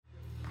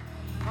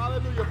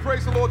Hallelujah.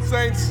 Praise the Lord,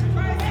 saints.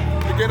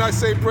 Again, I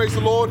say praise the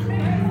Lord.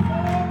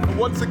 And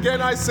once again,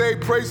 I say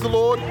praise the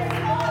Lord.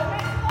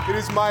 It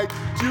is my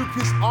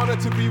deepest honor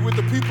to be with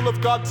the people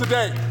of God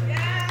today.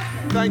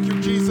 Thank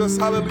you, Jesus.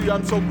 Hallelujah.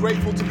 I'm so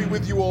grateful to be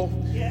with you all.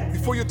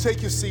 Before you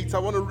take your seats, I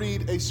want to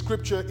read a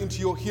scripture into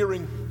your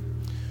hearing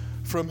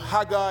from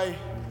Haggai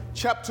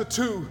chapter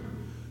 2,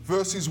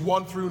 verses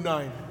 1 through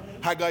 9.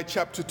 Haggai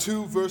chapter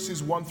 2,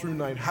 verses 1 through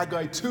 9.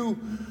 Haggai 2,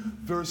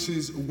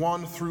 verses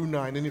 1 through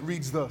 9. And it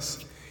reads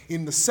thus.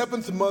 In the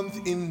 7th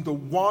month, in the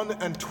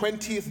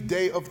 21st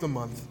day of the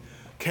month,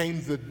 came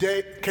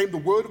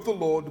the word of the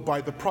Lord by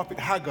the prophet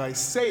Haggai,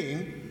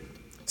 saying,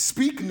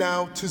 Speak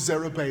now to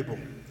Zerubbabel,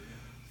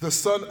 the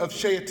son of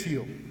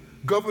Shealtiel,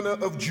 governor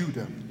of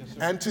Judah,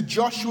 and to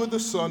Joshua the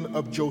son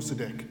of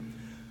Josedek,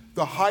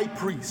 the high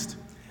priest,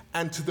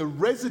 and to the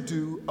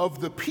residue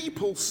of the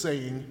people,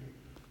 saying,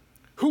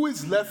 Who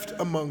is left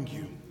among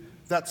you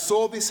that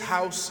saw this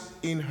house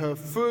in her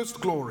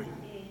first glory?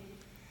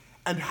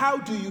 And how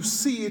do you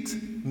see it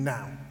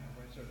now?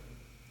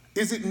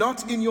 Is it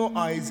not in your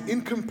eyes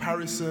in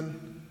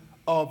comparison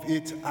of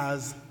it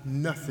as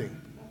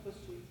nothing?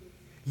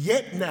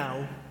 Yet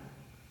now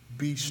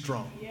be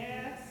strong.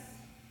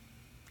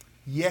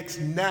 Yet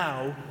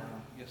now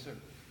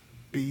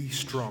be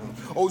strong.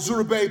 O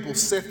Zerubbabel,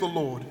 saith the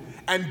Lord,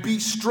 and be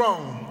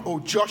strong, O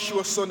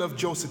Joshua son of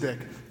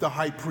Josedek, the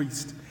high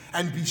priest,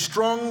 and be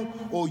strong,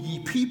 O ye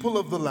people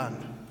of the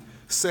land,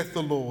 saith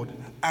the Lord,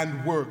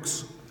 and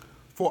works.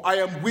 For I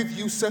am with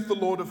you, saith the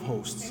Lord of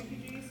hosts,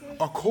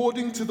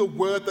 according to the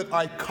word that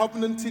I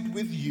covenanted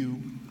with you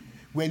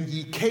when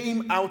ye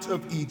came out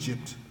of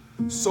Egypt,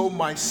 so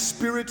my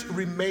spirit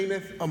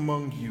remaineth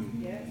among you.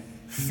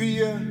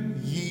 Fear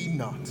ye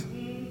not.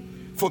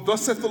 For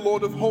thus saith the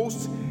Lord of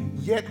hosts,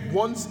 yet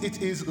once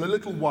it is a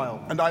little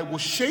while, and I will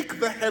shake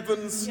the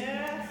heavens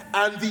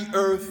and the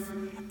earth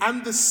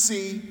and the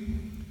sea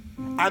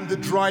and the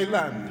dry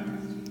land.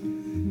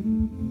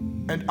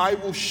 And I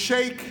will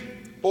shake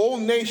all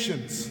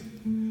nations,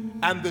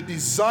 and the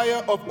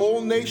desire of all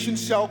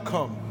nations shall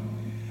come,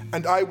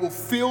 and I will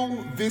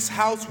fill this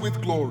house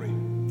with glory,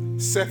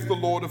 saith the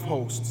Lord of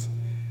hosts.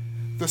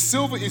 The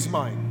silver is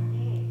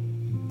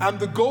mine, and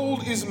the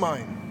gold is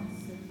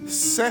mine,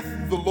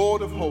 saith the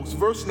Lord of hosts.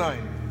 Verse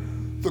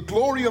 9, the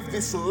glory of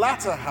this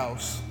latter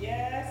house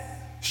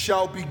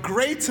shall be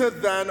greater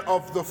than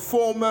of the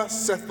former,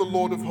 saith the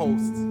Lord of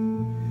hosts.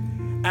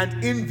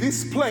 And in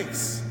this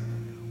place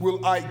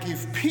will I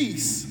give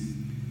peace,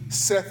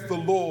 saith the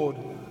Lord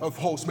of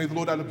hosts. May the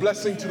Lord add a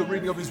blessing to the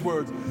reading of his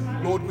words.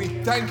 Lord, we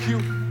thank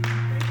you.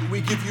 We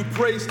give you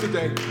praise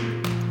today,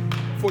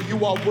 for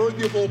you are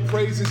worthy of all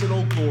praises and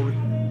all glory.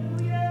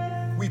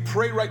 We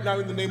pray right now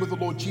in the name of the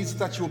Lord Jesus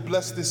that you will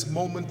bless this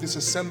moment, this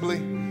assembly.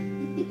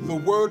 The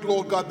word,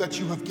 Lord God, that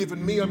you have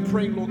given me, I'm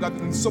praying, Lord God,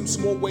 that in some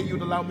small way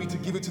you'd allow me to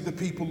give it to the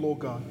people, Lord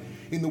God.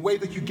 In the way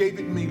that you gave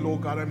it me,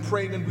 Lord God, I'm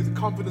praying and with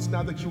confidence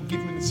now that you'll give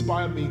me and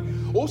inspire me.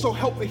 Also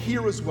help the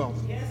hearers well.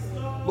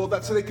 Lord,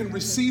 that so they can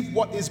receive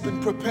what has been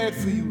prepared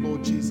for you,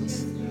 Lord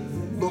Jesus.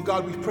 Lord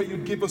God, we pray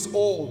you'd give us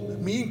all,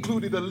 me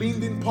included, a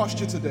leaned in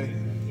posture today.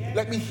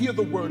 Let me hear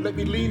the word. Let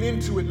me lean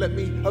into it. Let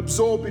me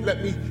absorb it.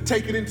 Let me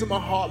take it into my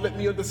heart. Let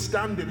me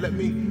understand it. Let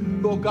me,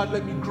 Lord God,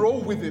 let me grow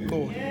with it,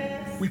 Lord.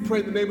 We pray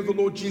in the name of the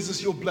Lord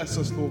Jesus, you'll bless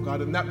us, Lord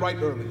God, and that right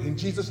early. In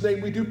Jesus'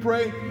 name we do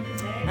pray,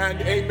 and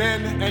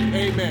amen and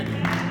amen.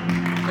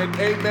 And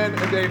amen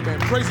and amen.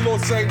 Praise the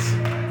Lord, saints.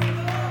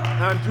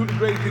 I'm truly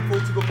grateful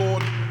to the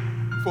Lord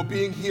for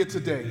being here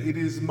today. It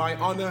is my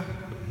honor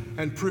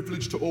and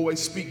privilege to always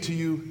speak to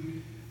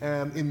you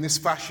in this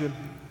fashion.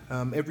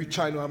 Every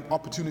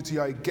opportunity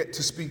I get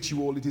to speak to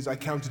you all, I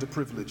count it a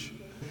privilege.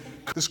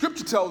 The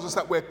scripture tells us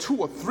that where 2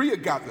 or 3 are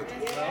gathered.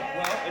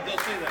 Well, it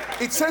does say that.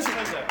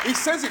 It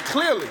says it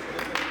clearly.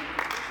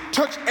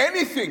 Touch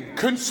anything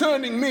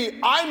concerning me,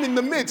 I'm in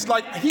the midst.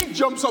 Like he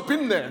jumps up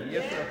in there.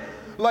 Yes, sir.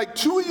 Like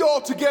 2 of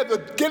y'all together,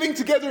 getting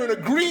together and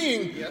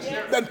agreeing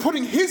and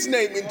putting his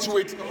name into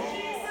it.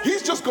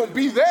 He's just going to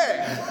be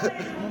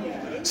there.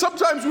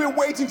 Sometimes we're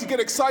waiting to get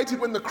excited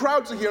when the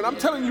crowds are here, and I'm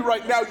telling you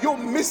right now, you're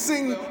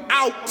missing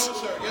out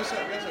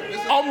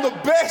on the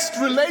best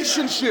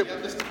relationship.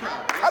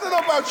 I don't know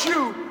about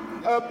you.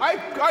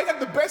 I had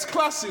the best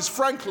classes,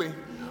 frankly.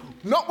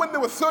 Not when there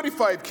were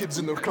 35 kids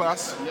in the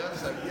class,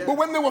 but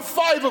when there were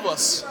 5 of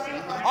us.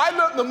 I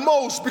learned the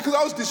most because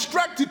I was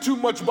distracted too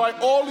much by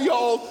all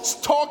y'all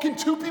talking,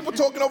 2 people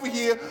talking over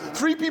here,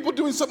 3 people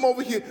doing something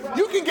over here.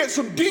 You can get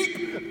some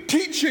deep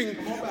teaching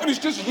when it's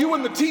just you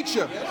and the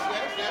teacher.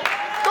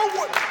 Don't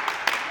worry.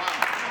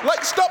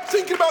 Like, stop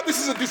thinking about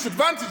this as a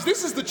disadvantage.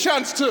 This is the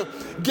chance to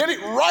get it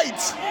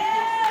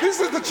right.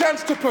 This is the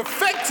chance to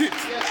perfect it.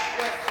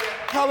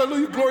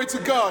 Hallelujah, glory to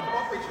God.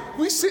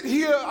 We sit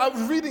here, I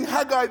was reading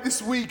Haggai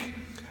this week,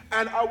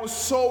 and I was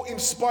so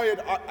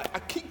inspired. I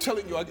keep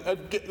telling you, I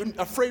get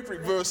a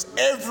favorite verse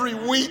every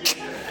week.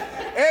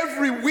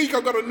 Every week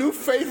I've got a new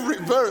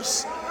favorite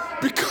verse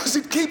because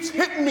it keeps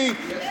hitting me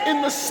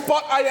in the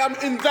spot I am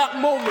in that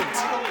moment.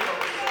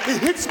 It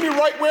hits me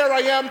right where I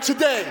am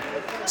today.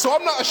 So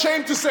I'm not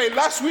ashamed to say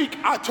last week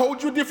I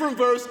told you a different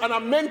verse and I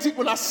meant it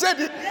when I said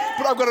it,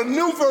 but I've got a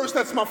new verse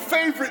that's my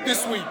favorite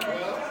this week.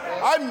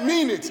 I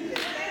mean it.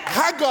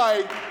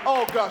 Haggai,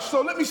 oh gosh,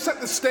 so let me set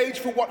the stage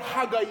for what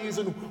Haggai is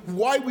and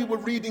why we were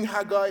reading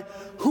Haggai,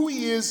 who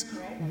he is,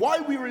 why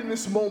we're in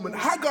this moment.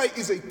 Haggai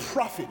is a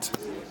prophet.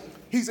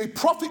 He's a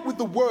prophet with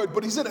the word,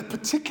 but he's at a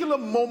particular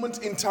moment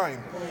in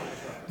time.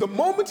 The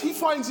moment he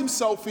finds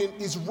himself in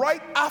is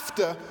right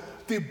after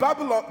the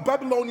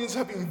Babylonians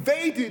have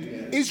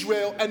invaded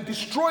Israel and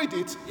destroyed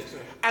it,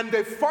 and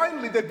they've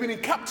been in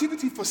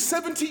captivity for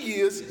 70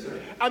 years,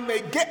 and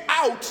they get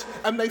out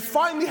and they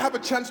finally have a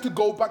chance to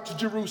go back to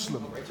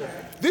Jerusalem.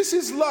 This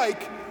is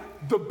like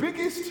the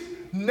biggest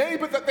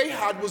neighbor that they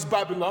had was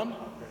Babylon,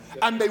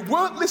 and they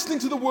weren't listening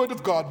to the word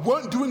of God,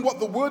 weren't doing what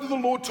the word of the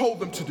Lord told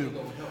them to do.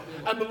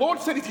 And the Lord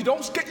said, if you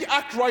don't get your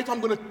act right,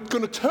 I'm going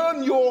to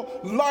turn your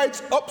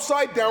lives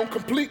upside down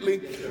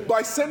completely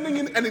by sending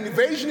in an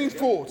invasion in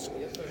force.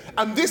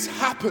 And this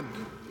happened.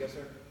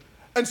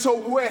 And so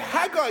where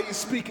Haggai is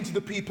speaking to the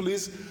people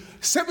is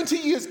 70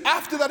 years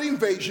after that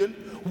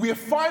invasion, we are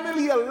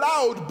finally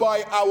allowed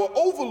by our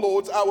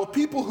overlords, our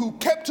people who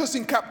kept us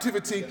in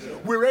captivity,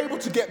 we're able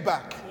to get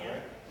back.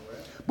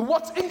 But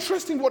what's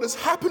interesting, what has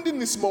happened in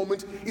this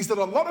moment is that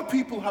a lot of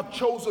people have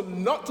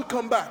chosen not to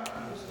come back.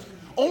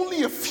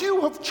 Only a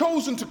few have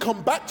chosen to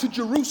come back to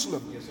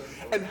Jerusalem.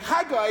 And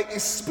Haggai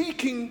is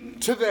speaking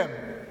to them.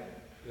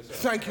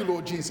 Thank you,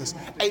 Lord Jesus.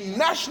 A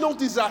national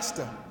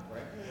disaster.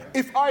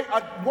 If I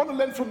want to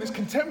learn from this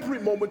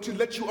contemporary moment to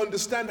let you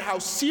understand how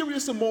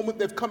serious a moment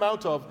they've come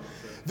out of,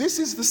 this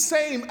is the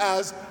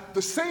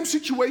same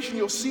situation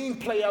you're seeing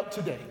play out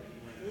today.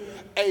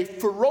 A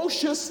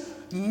ferocious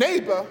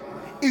neighbor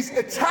is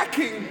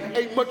attacking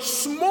a much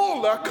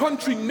smaller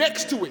country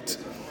next to it.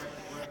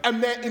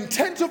 And their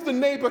intent of the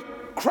neighbor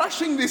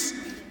crashing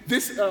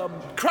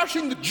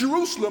crashing the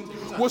Jerusalem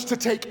was to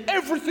take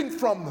everything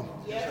from them.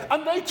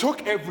 And they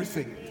took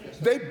everything.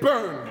 They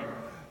burned,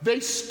 they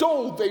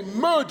stole, they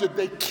murdered,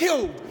 they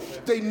killed,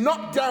 they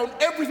knocked down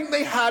everything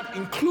they had,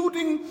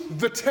 including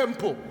the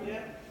temple.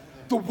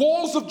 The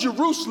walls of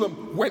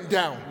Jerusalem went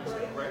down.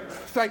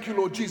 Thank you,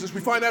 Lord Jesus.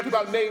 We find out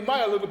about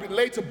Nehemiah a little bit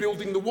later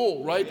building the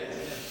wall, right?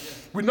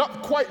 We're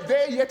not quite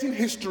there yet in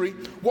history.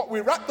 What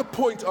we're at the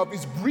point of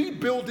is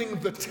rebuilding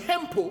the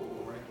temple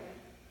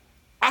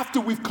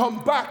after we've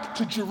come back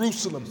to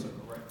Jerusalem.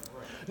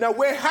 Now,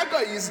 where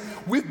Haggai is,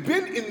 we've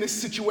been in this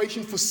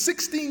situation for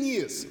 16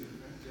 years.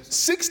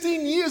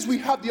 16 years we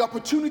had the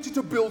opportunity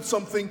to build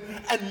something,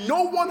 and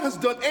no one has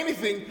done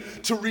anything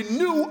to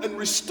renew and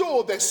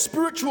restore their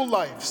spiritual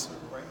lives.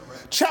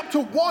 Chapter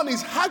 1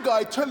 is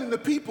Haggai telling the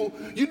people,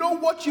 you know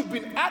what, you've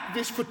been at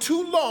this for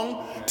too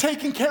long,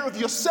 taking care of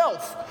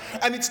yourself,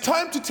 and it's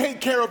time to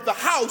take care of the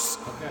house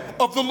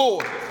of the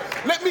Lord.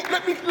 Let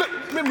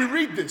me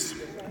read this.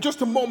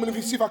 Just a moment, let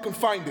me see if I can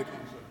find it.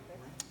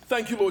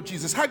 Thank you, Lord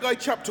Jesus. Haggai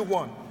chapter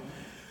 1,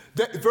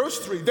 verse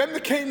 3. Then there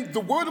came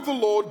the word of the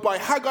Lord by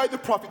Haggai the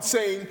prophet,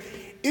 saying,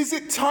 is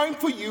it time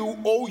for you,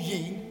 O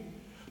ye,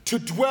 to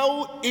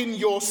dwell in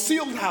your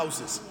sealed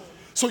houses?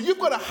 So you've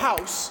got a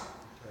house.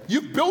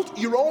 You've built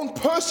your own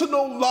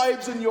personal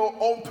lives and your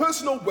own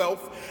personal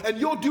wealth, and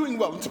you're doing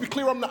well. And to be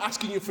clear, I'm not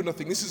asking you for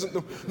nothing. This isn't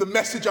the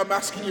message I'm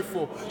asking you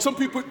for. Some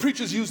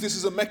preachers use this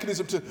as a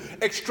mechanism to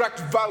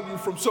extract value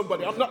from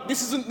somebody. That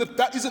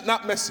isn't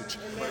that message.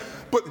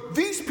 But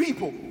these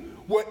people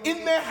were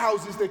in their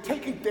houses.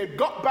 They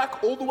got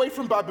back all the way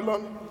from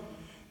Babylon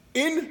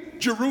in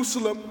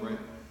Jerusalem.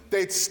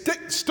 They'd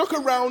stuck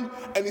around,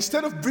 and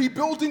instead of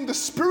rebuilding the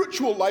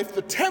spiritual life,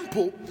 the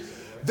temple,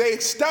 they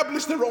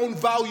established their own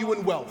value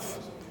and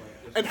wealth.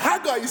 And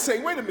Haggai is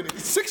saying, wait a minute,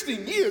 it's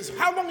 16 years.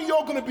 How long are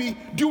y'all going to be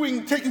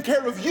taking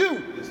care of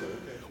you?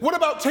 What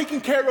about taking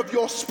care of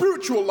your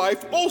spiritual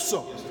life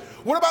also?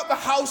 What about the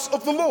house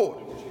of the Lord?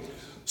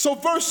 So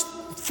verse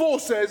 4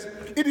 says,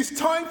 it is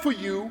time for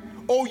you,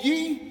 O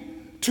ye,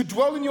 to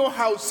dwell in your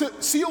house,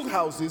 sealed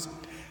houses,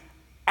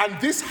 and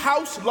this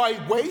house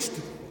lie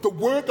waste.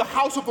 The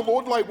house of the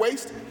Lord lie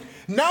waste.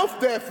 Now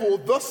therefore,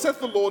 thus saith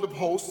the Lord of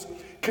hosts,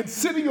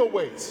 consider your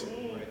ways.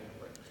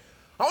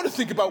 I want to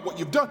think about what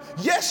you've done.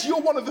 Yes, you're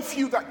one of the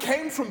few that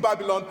came from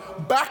Babylon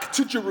back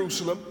to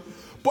Jerusalem,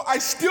 but I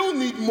still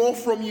need more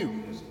from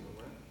you.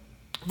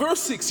 Verse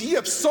 6, ye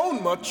have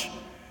sown much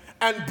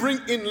and bring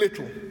in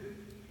little.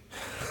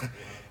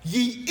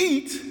 Ye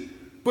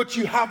eat, but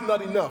you have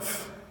not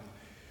enough.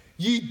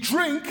 Ye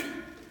drink,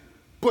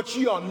 but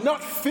ye are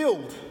not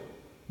filled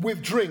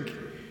with drink.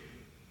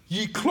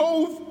 Ye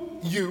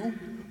clothe you,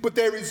 but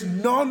there is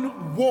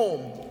none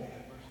warm.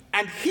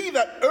 And he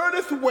that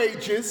earneth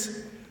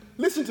wages,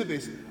 listen to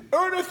this,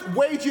 earneth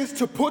wages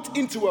to put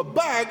into a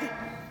bag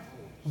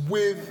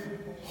with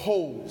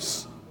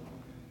holes.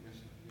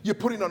 You're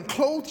putting on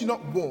clothes, you're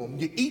not warm.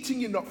 You're eating,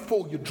 you're not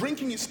full. You're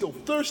drinking, you're still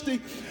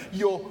thirsty.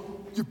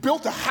 You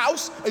built a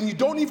house, and you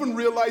don't even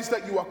realize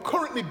that you are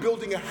currently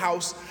building a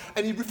house.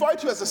 And he referred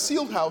to it as a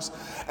sealed house.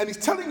 And he's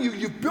telling you,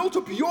 you've built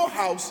up your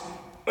house,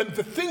 and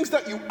the things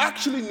that you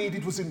actually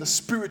needed was in the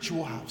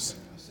spiritual house.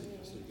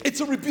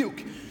 It's a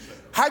rebuke.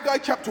 Haggai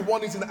chapter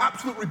 1 is an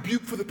absolute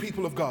rebuke for the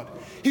people of God.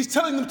 He's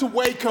telling them to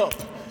wake up.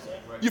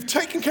 You've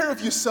taken care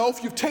of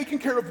yourself. You've taken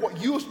care of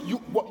what you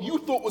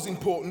thought was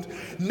important.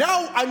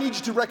 Now I need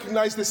you to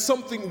recognize there's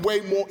something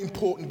way more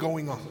important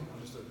going on.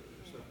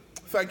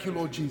 Thank you,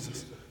 Lord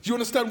Jesus. Do you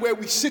understand where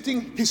we're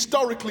sitting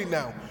historically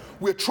now?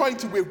 We've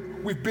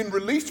been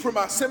released from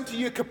our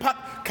 70-year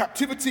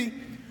captivity.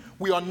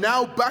 We are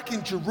now back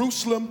in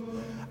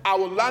Jerusalem.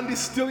 Our land is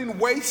still in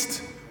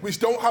waste. We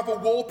don't have a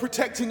wall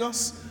protecting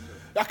us.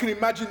 I can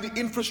imagine the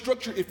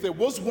infrastructure, if there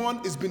was one,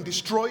 has been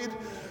destroyed.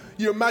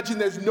 You imagine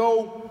there's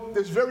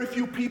very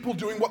few people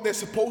doing what they're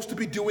supposed to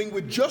be doing.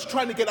 We're just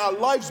trying to get our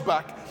lives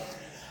back.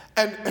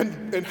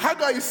 And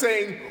Haggai is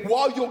saying,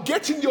 while you're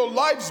getting your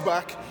lives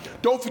back,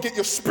 don't forget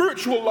your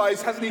spiritual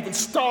lives hasn't even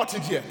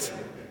started yet.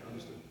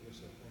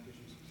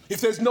 If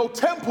there's no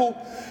temple,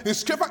 in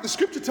fact, the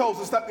scripture tells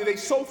us that they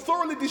so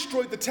thoroughly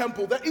destroyed the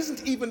temple, there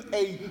isn't even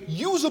a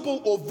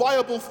usable or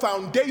viable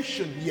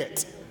foundation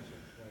yet.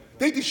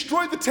 They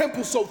destroyed the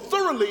temple so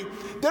thoroughly,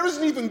 there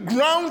isn't even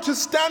ground to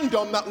stand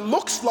on that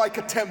looks like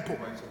a temple.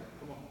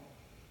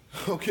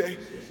 Okay?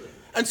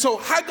 And so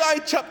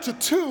Haggai chapter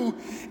 2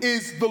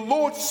 is the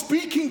Lord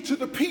speaking to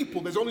the people.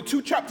 There's only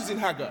 2 chapters in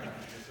Haggai.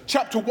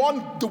 Chapter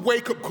 1, the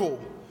wake-up call.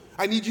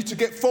 I need you to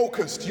get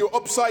focused. Your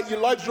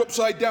lives are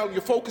upside down.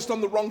 You're focused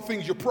on the wrong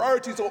things. Your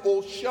priorities are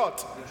all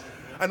shut.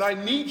 And I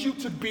need you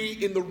to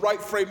be in the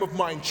right frame of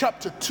mind.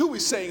 Chapter 2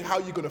 is saying how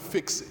you're going to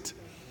fix it.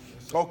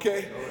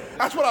 Okay?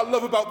 That's what I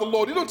love about the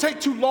Lord. It don't take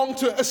too long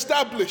to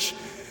establish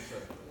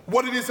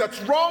what it is that's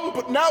wrong,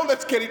 but now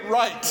let's get it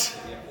right.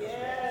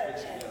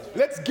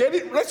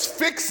 Let's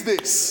fix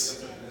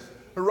this.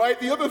 All right?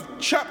 The other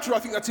chapter I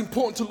think that's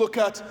important to look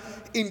at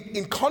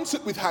in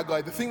concert with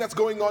Haggai, the thing that's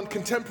going on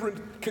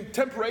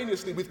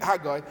contemporaneously with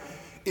Haggai,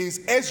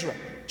 is Ezra,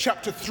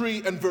 chapter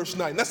 3 and verse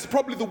 9. That's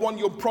probably the one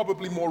you're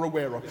probably more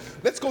aware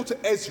of. Let's go to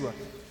Ezra,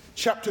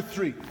 chapter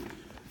 3.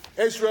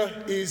 Ezra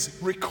is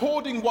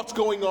recording what's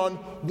going on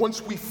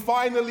once we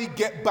finally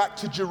get back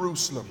to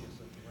Jerusalem.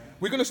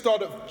 We're going to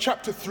start at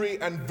chapter 3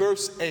 and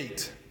verse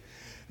 8.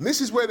 And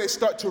this is where they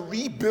start to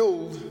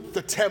rebuild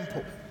the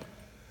temple.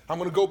 I'm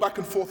going to go back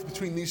and forth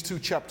between these 2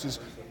 chapters.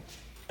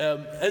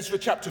 Ezra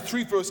chapter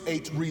 3 verse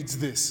 8 reads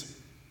this.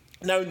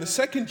 Now in the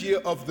 2nd year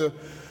of the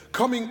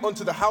coming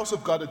unto the house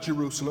of God at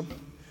Jerusalem,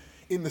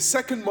 in the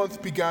 2nd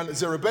month began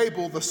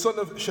Zerubbabel the son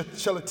of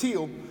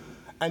Shealtiel,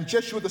 and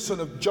Jeshua the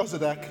son of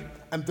Jozadak,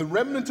 and the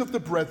remnant of the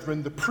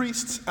brethren, the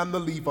priests and the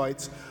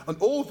Levites, and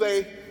all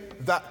they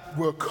that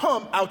were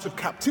come out of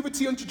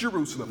captivity unto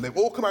Jerusalem. They've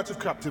all come out of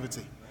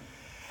captivity.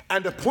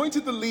 And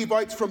appointed the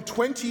Levites from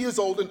 20 years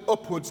old and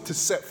upwards to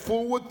set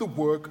forward the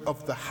work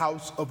of the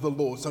house of the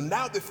Lord. So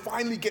now they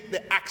finally get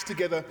their acts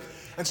together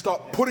and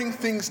start putting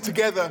things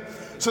together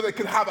so they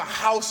can have a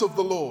house of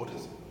the Lord.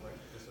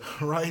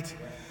 Right?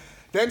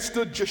 Then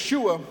stood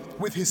Joshua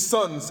with his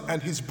sons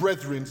and his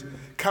brethren,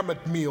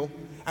 Kadmiel,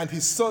 and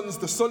his sons,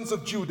 the sons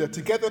of Judah,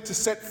 together to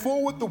set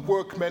forward the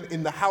workmen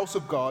in the house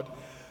of God,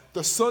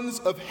 the sons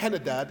of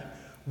Henadad,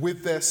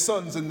 with their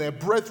sons and their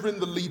brethren,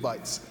 the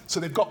Levites. So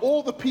they've got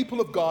all the people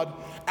of God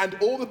and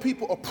all the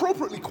people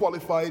appropriately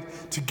qualified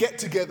to get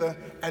together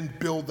and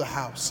build the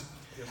house.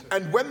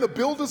 And when the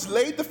builders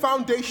laid the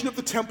foundation of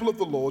the temple of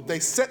the Lord, they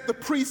set the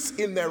priests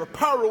in their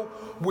apparel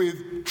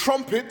with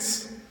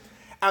trumpets,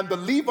 and the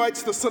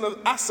Levites, the son of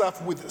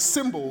Asaph, with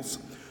cymbals,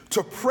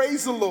 to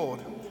praise the Lord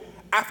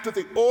after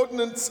the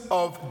ordinance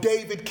of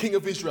David, king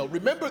of Israel.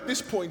 Remember, at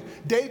this point,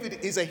 David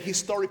is a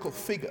historical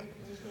figure.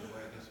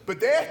 But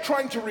they're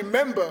trying to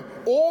remember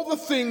all the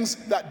things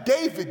that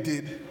David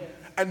did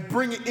and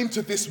bring it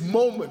into this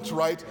moment,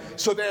 right?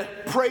 So they're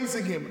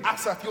praising him.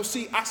 Asaph, you'll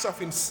see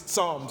Asaph in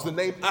Psalms, the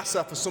name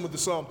Asaph for some of the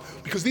Psalms,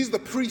 because these are the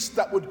priests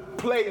that would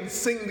play and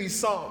sing these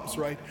Psalms,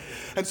 right?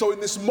 And so in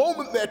this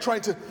moment, they're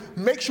trying to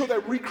make sure they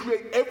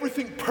recreate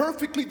everything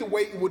perfectly the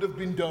way it would have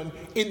been done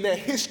in their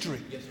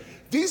history.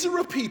 These are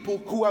a people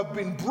who have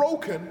been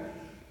broken,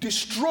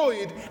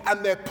 destroyed,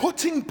 and they're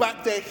putting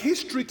back their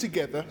history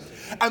together.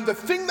 And the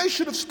thing they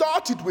should have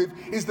started with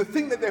is the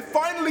thing that they're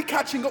finally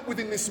catching up with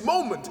in this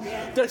moment.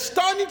 They're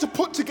starting to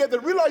put together,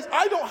 realize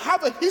I don't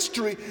have a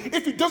history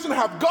if it doesn't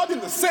have God in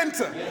the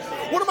center.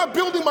 What am I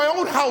building my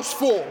own house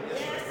for?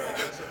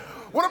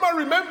 What am I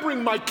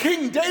remembering my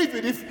King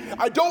David if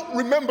I don't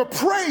remember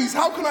praise?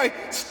 How can I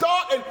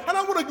start? And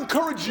I want to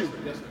encourage you.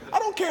 I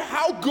don't care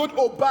how good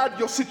or bad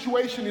your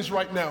situation is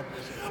right now.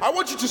 I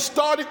want you to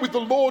start it with the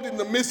Lord in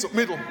the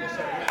middle.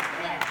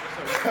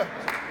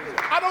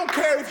 I don't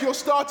care if you're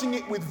starting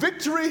it with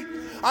victory.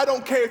 I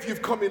don't care if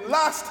you've come in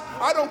last.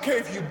 I don't care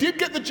if you did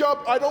get the job.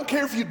 I don't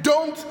care if you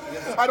don't.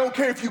 I don't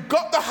care if you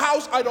got the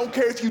house. I don't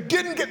care if you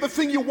didn't get the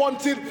thing you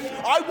wanted.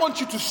 I want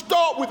you to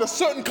start with a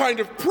certain kind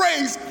of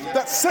praise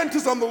that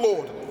centers on the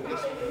Lord.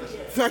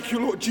 Thank you,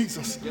 Lord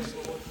Jesus.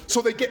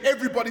 So they get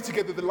everybody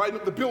together. They line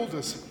up the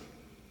builders.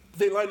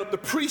 They line up the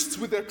priests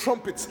with their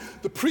trumpets,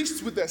 the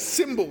priests with their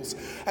cymbals,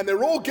 and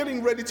they're all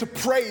getting ready to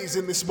praise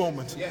in this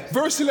moment.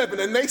 Verse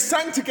 11, and they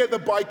sang together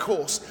by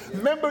course.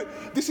 Remember,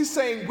 this is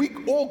saying we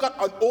all got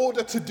an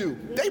order to do.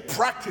 They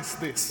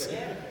practiced this.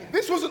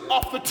 This wasn't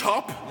off the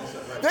top.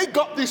 They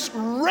got this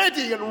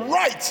ready and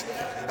right.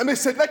 And they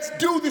said, let's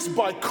do this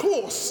by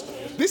course.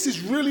 This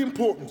is really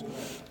important.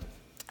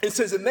 It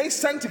says, and they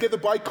sang together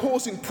by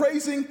course in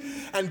praising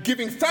and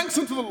giving thanks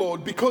unto the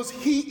Lord because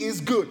he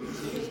is good.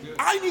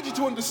 I need you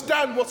to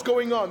understand what's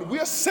going on. We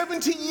are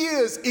 70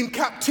 years in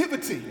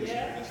captivity.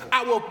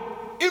 Our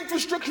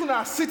infrastructure in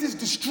our city is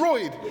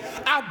destroyed.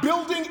 Our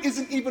building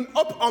isn't even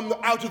up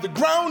out of the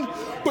ground,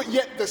 but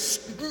yet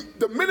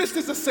the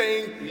ministers are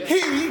saying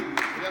he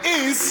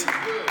is.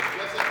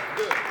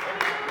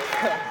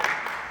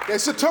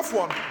 It's a tough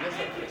one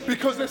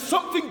because there's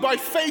something by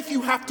faith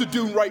you have to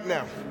do right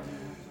now.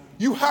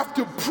 You have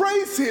to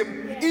praise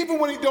him even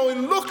when it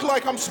don't look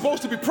like I'm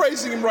supposed to be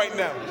praising him right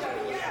now.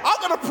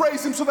 I'm going to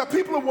praise him so that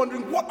people are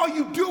wondering, what are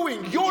you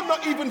doing? You're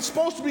not even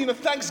supposed to be in a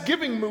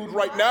Thanksgiving mood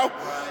right now.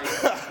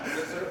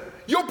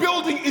 Your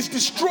building is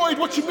destroyed.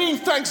 What do you mean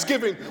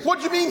Thanksgiving? What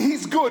do you mean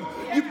he's good?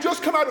 You've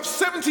just come out of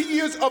 70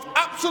 years of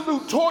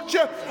absolute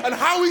torture, and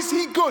how is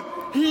he good?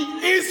 He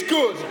is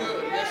good.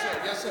 Yes,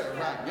 sir. Yes, sir.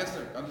 Right. Yes,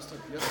 sir. Understood.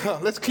 Yes, sir.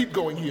 Let's keep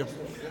going here.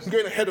 I'm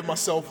getting ahead of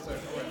myself.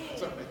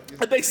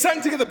 And they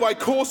sang together by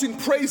course in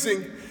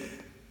praising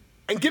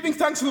and giving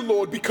thanks to the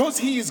Lord because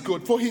he is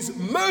good, for his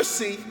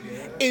mercy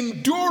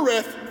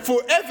endureth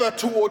forever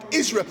toward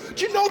Israel.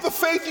 Do you know the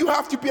faith you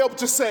have to be able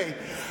to say,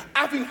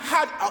 having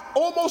had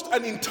almost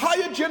an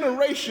entire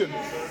generation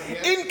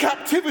in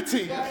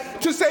captivity,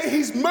 to say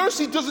his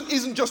mercy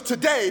isn't just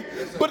today,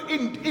 but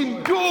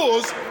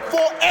endures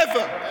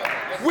forever,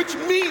 which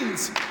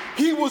means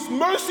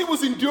mercy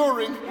was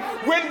enduring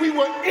when we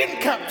were in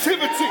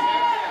captivity.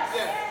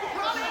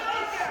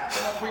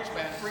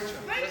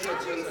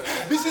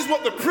 This is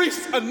what the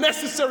priests are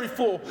necessary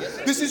for.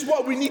 This is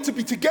what we need to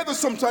be together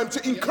sometimes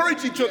to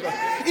encourage each other.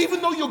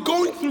 Even though you're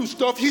going through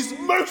stuff, his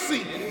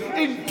mercy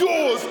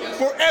endures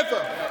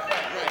forever.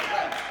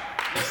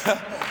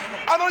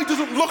 I know it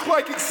doesn't look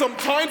like it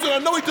sometimes, and I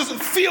know it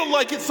doesn't feel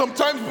like it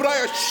sometimes, but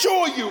I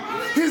assure you,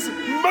 his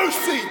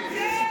mercy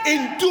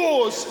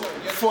endures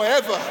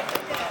forever.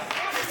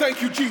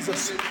 Thank you,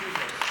 Jesus.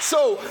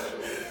 So,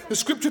 the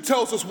scripture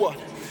tells us what?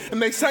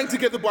 And they sang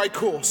together by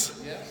course.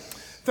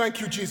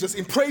 Thank you, Jesus,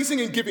 in praising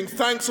and giving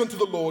thanks unto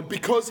the Lord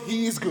because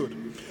he is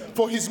good,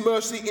 for his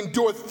mercy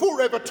endureth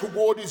forever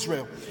toward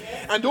Israel.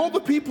 And all the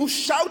people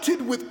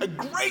shouted with a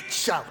great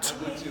shout.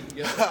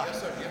 Yes, sir.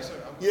 Yes, sir.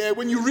 Yeah,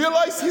 when you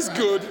realize he's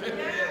good,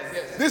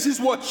 this is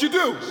what you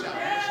do.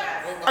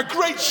 A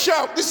great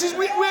shout.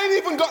 We ain't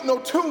even got no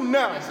tune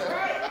now.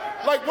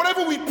 Like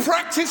whatever we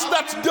practice,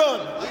 that's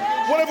done.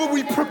 Whatever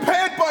we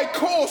prepared by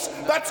course,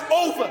 that's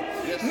over.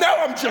 Now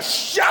I'm just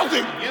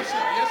shouting.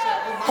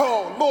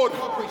 Oh, Lord,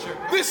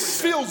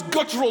 this feels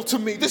guttural to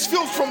me. This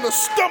feels from the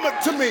stomach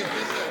to me.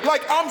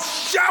 Like I'm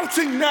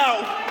shouting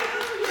now.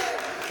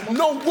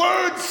 No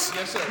words,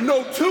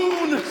 no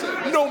tune,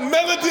 no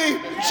melody,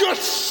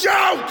 just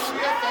shout.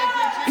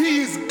 He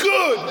is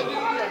good.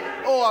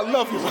 Oh, I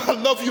love you. I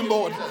love you,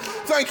 Lord.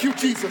 Thank you,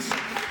 Jesus.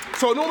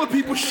 So, and all the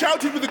people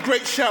shouted with a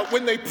great shout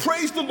when they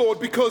praised the Lord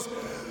because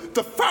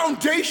the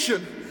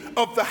foundation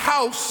of the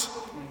house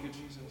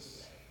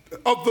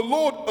of the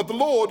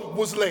Lord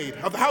was laid.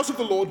 Of the house of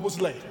the Lord was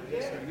laid.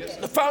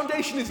 The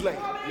foundation is laid.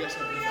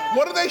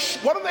 What are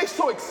they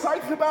so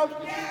excited about?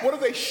 What are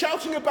they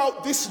shouting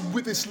about this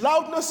with this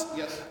loudness?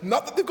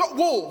 Not that they've got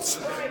walls.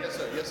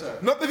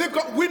 Not that they've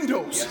got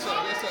windows.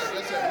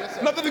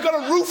 Not that they've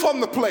got a roof on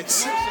the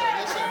place.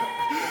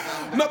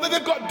 Not that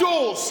they've got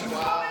doors.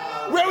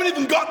 We haven't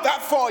even got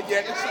that far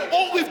yet.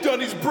 All we've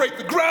done is break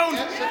the ground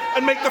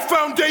and make the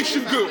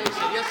foundation good.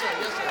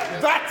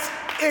 That's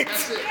it.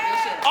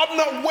 I'm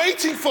not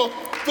waiting for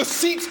the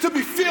seats to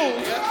be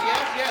filled.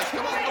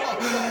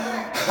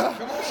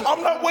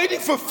 I'm not waiting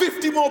for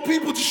 50 more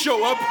people to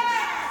show up.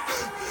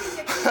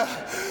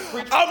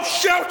 I'm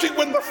shouting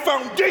when the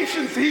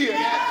foundation's here.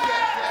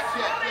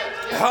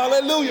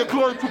 Hallelujah,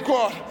 glory to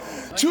God.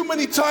 Too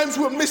many times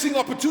we're missing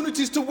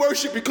opportunities to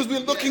worship because we're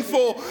looking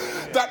for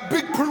that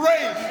big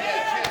parade.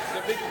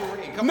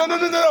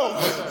 No.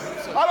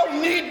 I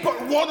don't need but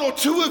one or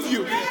two of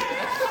you.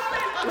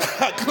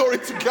 Glory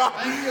to God.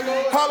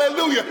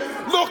 Hallelujah.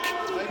 Look,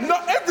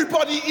 not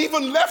everybody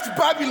even left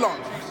Babylon.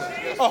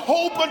 A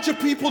whole bunch of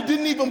people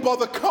didn't even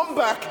bother come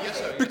back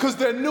because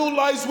their new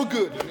lives were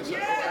good.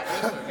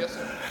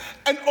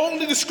 And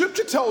only the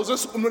scripture tells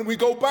us, when we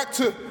go back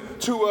to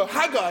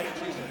Haggai,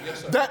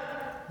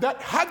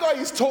 that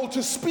Haggai is told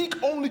to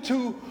speak only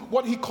to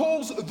what he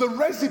calls the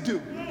residue.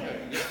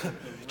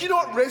 Do you know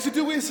what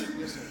residue is?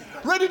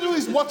 Residue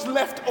is what's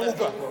left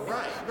over.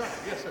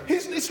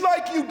 It's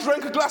like you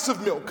drank a glass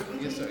of milk,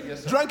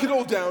 drank it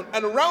all down,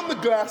 and around the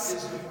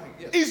glass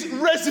is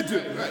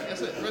residue.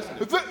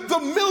 The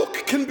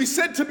milk can be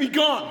said to be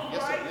gone.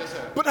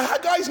 But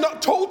Haggai's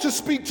not told to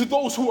speak to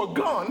those who are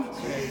gone.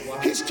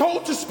 He's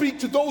told to speak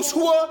to those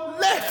who are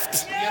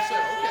left.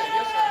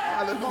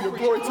 Hallelujah,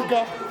 glory to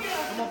God.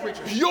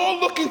 You're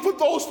looking for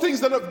those things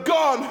that have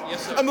gone,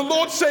 and the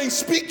Lord's saying,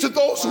 speak to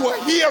those who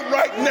are here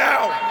right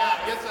now.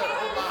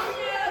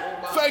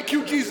 Thank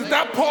you, Jesus.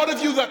 That part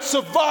of you that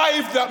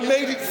survived, that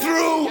made it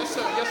through. Yes,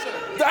 sir. Yes,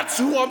 sir. That's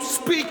who I'm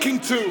speaking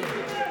to.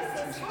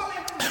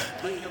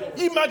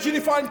 Imagine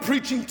if I'm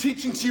teaching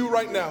to you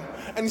right now,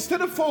 and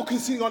instead of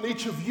focusing on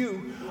each of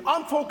you,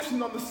 I'm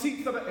focusing on the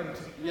seats that are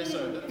empty. Yes,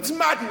 sir. It's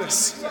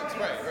madness. That's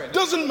right.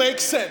 Doesn't make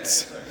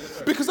sense.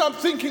 Because I'm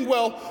thinking,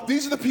 well,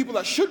 these are the people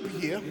that should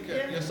be here.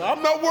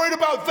 I'm not worried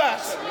about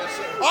that.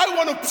 I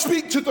want to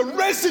speak to the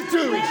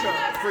residue.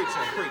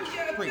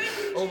 Preach.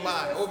 Oh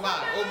my.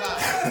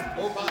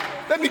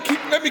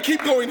 Let me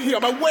keep going here.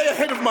 I'm way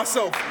ahead of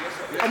myself.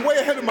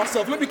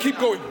 Let me keep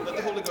going. Let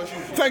the Holy Ghost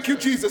use you. Thank you,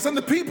 Jesus. And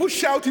the people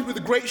shouted with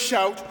a great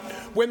shout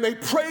when they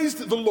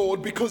praised the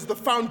Lord, because the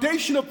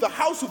foundation of the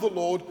house of the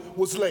Lord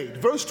was laid.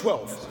 Verse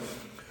 12.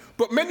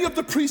 But many of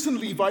the priests and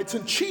Levites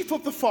and chief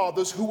of the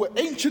fathers, who were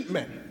ancient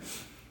men,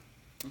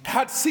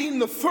 had seen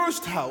the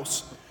first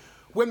house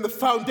when the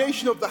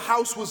foundation of the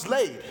house was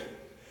laid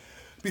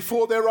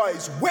before their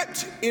eyes,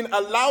 wept in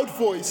a loud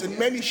voice, and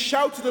many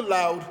shouted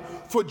aloud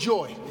for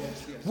joy.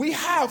 We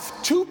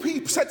have two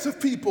sets of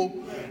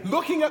people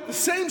looking at the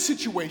same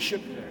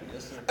situation,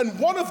 and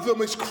one of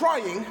them is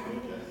crying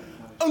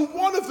and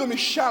one of them is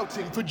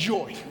shouting for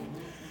joy.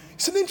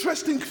 It's an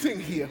interesting thing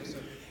here,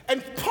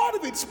 and part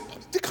of it's,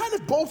 they're kind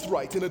of both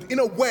right in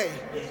a way,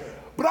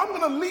 but I'm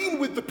going to lean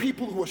with the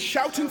people who are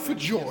shouting for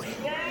joy.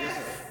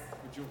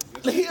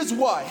 Here's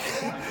why.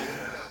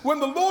 When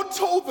the Lord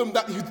told them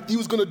that he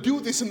was going to do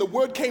this and the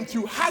word came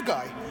through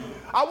Haggai,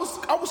 I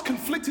was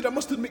conflicted, I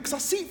must admit, because I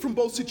see it from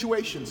both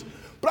situations.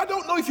 But I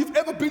don't know if you've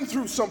ever been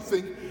through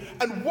something,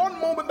 and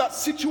one moment that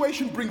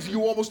situation brings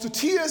you almost to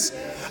tears,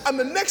 and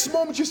the next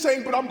moment you're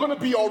saying, but I'm going to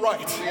be all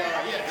right.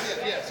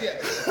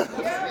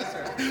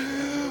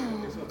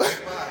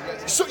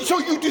 So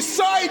you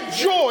decide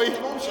joy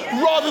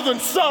rather than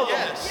sorrow.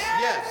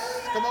 Yes.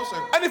 Come on,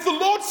 sir. And if the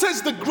Lord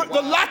says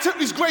the latter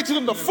is greater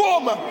than the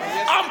former,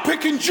 I'm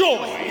picking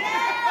joy.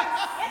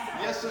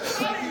 Yes, sir.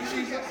 Thank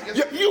you, Jesus.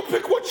 Yes, You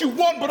pick what you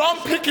want, but I'm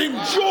picking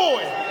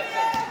joy.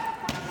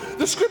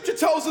 The scripture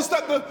tells us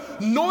that the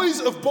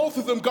noise of both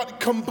of them got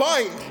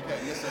combined,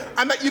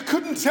 and that you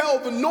couldn't tell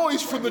the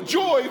noise from the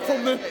joy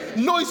from the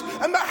noise,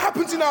 and that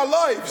happens in our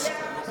lives.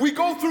 We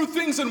go through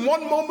things, and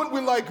one moment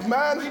we're like,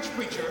 man,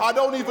 I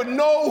don't even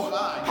know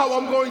how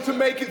I'm going to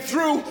make it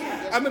through.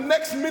 And the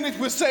next minute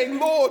we're saying,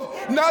 Lord,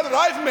 now that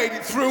I've made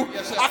it through,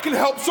 I can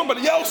help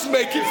somebody else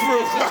make it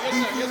through.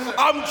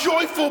 I'm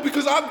joyful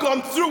because I've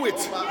gone through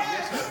it.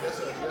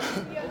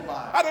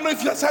 I don't know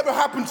if that's ever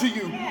happened to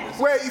you,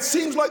 where it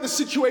seems like the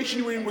situation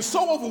you were in was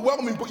so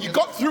overwhelming, but you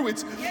got through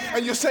it,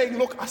 and you're saying,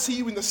 look, I see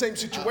you in the same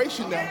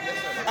situation now.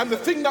 And the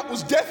thing that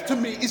was death to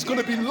me is going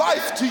to be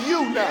life to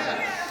you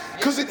now.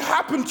 Because it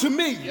happened to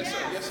me. Yes,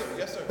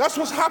 sir. That's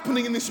what's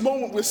happening in this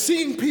moment. We're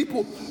seeing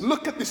people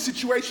look at this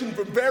situation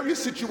from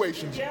various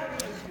situations.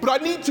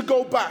 But I need to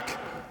go back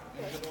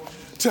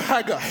to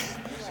Haggai,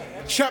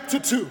 chapter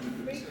 2.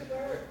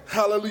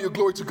 Hallelujah,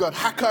 glory to God.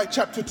 Haggai,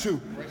 chapter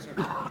 2.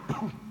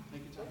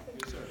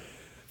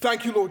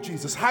 Thank you, Lord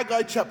Jesus.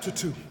 Haggai, chapter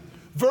 2.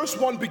 Verse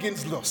 1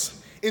 begins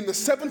thus. In the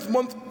 7th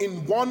month,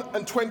 in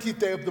 21st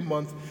day of the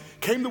month,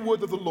 came the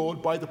word of the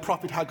Lord by the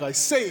prophet Haggai,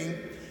 saying,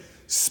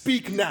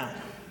 speak now.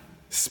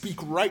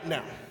 Speak right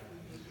now,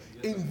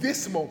 in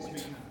this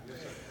moment.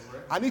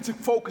 I need to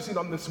focus in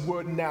on this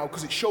word now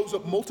because it shows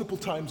up multiple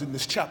times in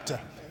this chapter.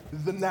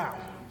 The now.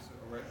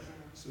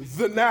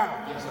 The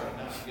now.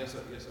 Yes,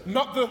 sir.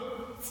 Not the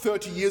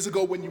 30 years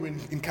ago when you were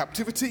in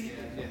captivity.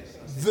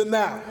 The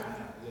now.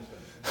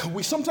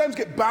 We sometimes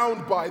get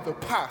bound by the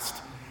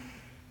past,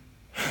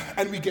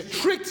 and we get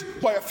tricked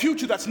by a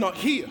future that's not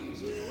here.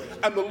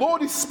 And the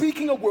Lord is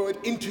speaking a word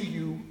into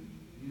you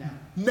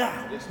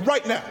now,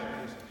 right now.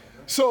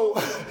 So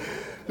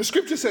the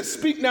scripture says,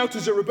 speak now to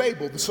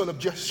Zerubbabel, the son of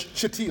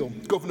Shealtiel,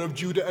 governor of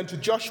Judah, and to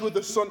Joshua,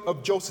 the son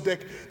of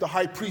Josedek, the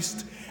high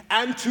priest,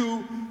 and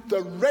to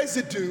the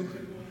residue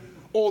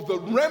or the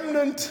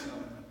remnant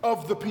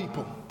of the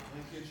people.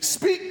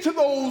 Speak to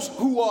those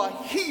who are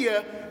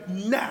here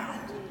now.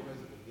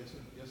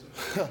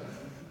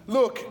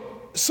 Look,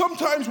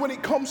 sometimes when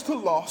it comes to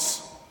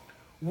loss,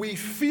 we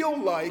feel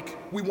like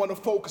we want to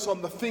focus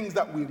on the things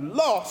that we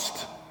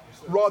lost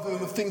rather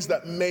than the things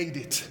that made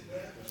it.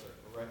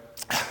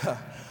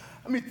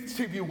 Let me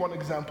give you one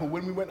example.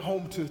 When we went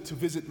home to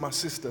visit my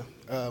sister,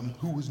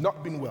 who has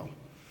not been well,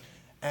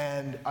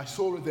 and I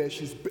saw her there,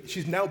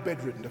 she's now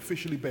bedridden,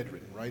 officially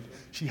bedridden, right?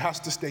 She has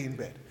to stay in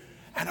bed.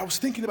 And I was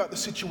thinking about the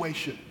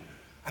situation,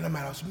 and I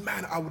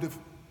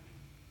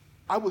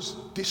was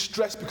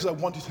distressed because I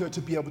wanted her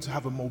to be able to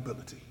have a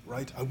mobility,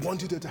 right? I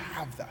wanted her to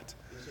have that.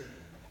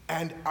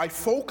 And I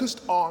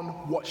focused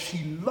on what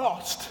she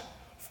lost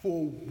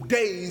for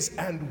days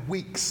and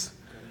weeks.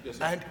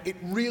 And it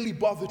really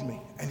bothered me,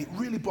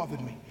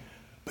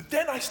 But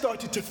then I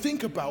started to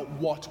think about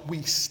what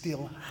we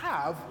still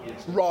have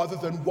rather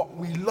than what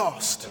we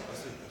lost.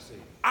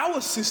 Our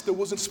sister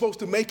wasn't supposed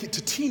to make it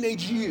to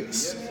teenage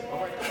years.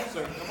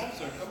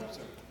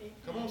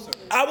 Come on, sir.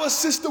 Our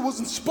sister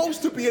wasn't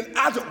supposed to be an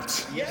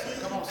adult. Yes,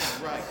 sir. Come on,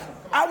 sir. Right.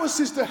 Our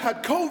sister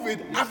had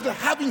COVID after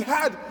having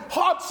had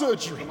heart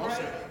surgery. Come on,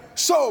 sir.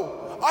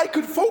 So I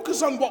could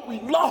focus on what we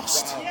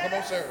lost, Wow. Come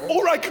on, sir.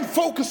 or I can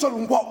focus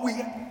on what we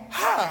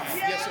have.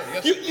 Yes, sir.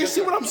 Yes, sir. You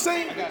see what I'm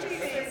saying?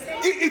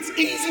 It's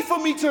easy for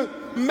me to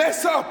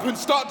mess up and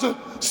start to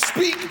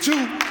speak to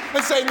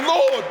and say,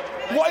 Lord,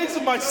 why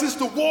isn't my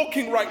sister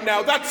walking right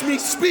now? That's me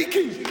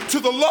speaking to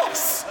the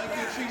loss. Thank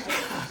you, Jesus.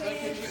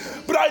 Thank you,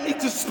 Jesus. But I need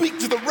to speak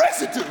to the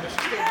residue. Yes,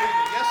 sir.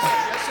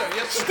 Yes, sir.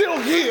 Yes, sir. Still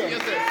here,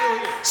 Yes,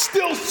 sir.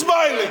 Still here. still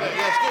smiling,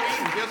 Yes, still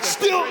eating. Yes, sir.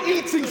 still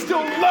eating,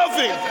 still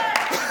loving.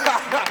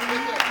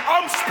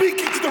 I'm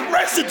speaking to the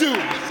residue.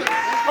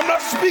 I'm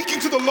not speaking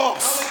to the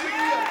loss.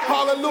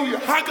 Hallelujah.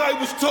 Haggai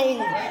was told,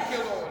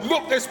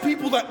 look, there's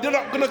people that they're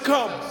not going to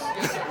come.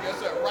 Yes, sir. Yes,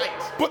 sir.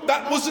 Right. But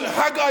that wasn't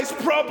Haggai's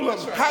problem.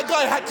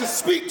 Haggai had to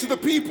speak to the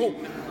people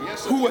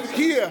who were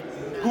here,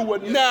 who were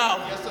now.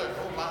 Yes, sir.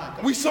 Oh,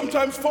 my. We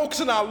sometimes focus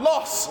on our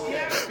loss,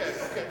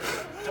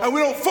 and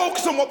we don't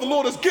focus on what the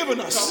Lord has given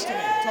us.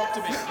 Talk to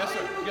me. Yes,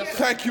 sir. Yes, sir.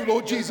 Thank you,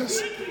 Lord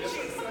Jesus.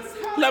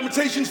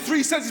 Lamentations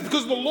 3 says it's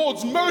because of the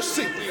Lord's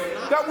mercy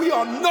that we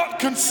are not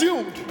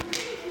consumed,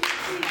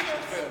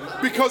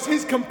 because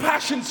his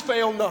compassions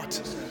fail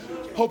not.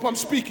 Hope I'm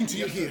speaking to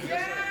you here.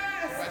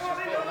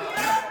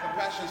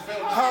 Compassions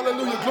fail not.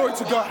 Hallelujah. Glory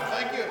to God.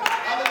 Thank you.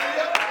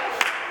 Hallelujah.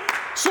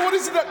 So what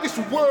is it that this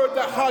word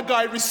that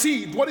Haggai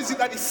received, what is it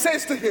that it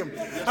says to him?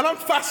 And I'm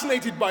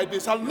fascinated by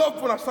this. I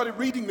loved when I started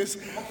reading this.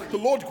 The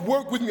Lord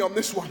worked with me on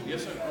this one.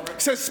 Yes, sir.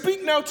 It says,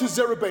 speak now to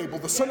Zerubbabel,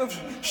 the son of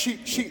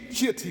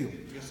Shealtiel,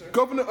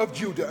 governor of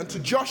Judah, and to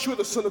Joshua,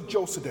 the son of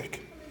Josedek,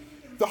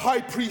 the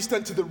high priest,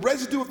 and to the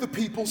residue of the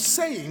people,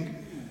 saying,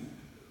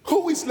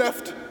 who is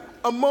left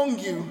among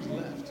you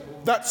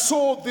that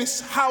saw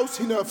this house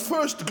in her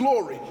first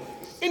glory?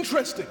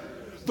 Interesting.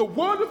 The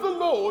word of the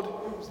Lord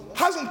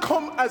hasn't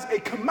come as a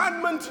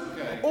commandment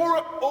or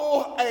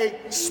a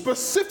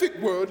specific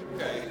word.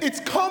 It's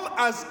come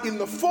as in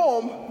the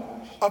form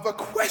of a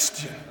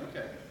question.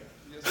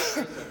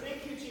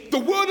 The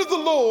word of the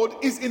Lord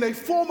is in a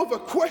form of a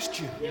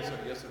question. Yes, sir.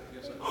 Yes, sir.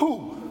 Yes, sir.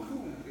 Who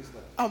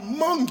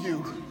among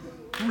you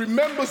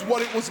remembers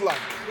what it was like?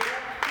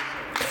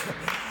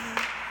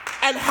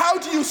 And how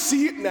do you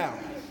see it now?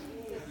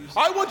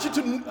 I want you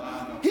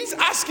to, he's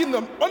asking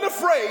them,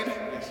 unafraid,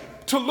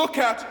 to look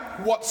at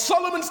what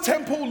Solomon's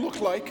temple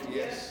looked like.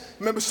 Yes.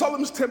 Remember,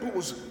 Solomon's temple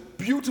was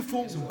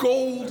beautiful,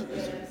 gold,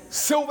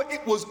 silver.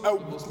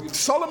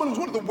 Solomon was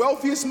one of the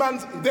wealthiest men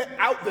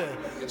out there.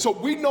 So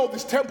we know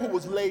this temple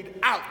was laid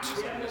out,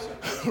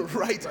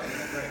 right?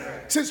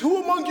 It says,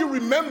 who among you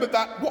remember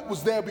that what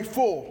was there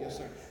before? Yes,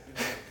 sir.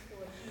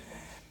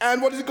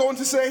 And what is it going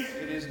to say?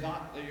 It is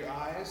not your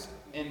eyes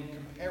in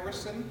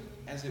comparison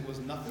as it was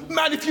nothing.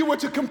 Man, if you were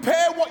to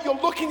compare what you're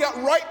looking at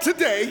right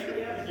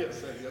today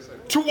Yes, sir. Yes, sir.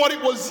 to what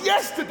it was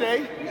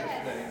yesterday,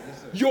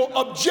 your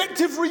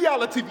objective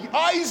reality, the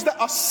eyes that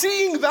are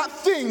seeing that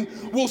thing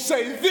will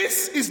say,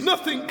 this is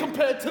nothing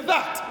compared to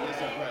that. Yes,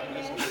 sir. Right.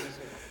 Yes, sir. Yes, sir.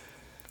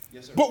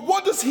 Yes, sir. But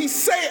what does he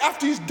say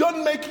after he's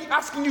done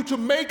asking you to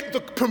make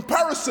the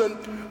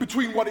comparison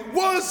between what it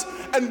was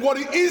and what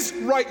it is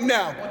right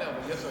now?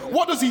 Yes, sir.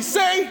 What does he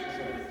say?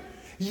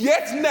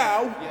 Yet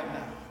now,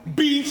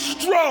 be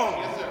strong.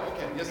 Yes, sir.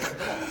 Okay. Yes, sir.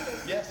 Come on.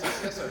 Yes, sir.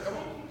 Yes, sir. Come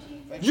on.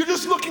 You're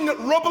just looking at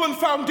rubble and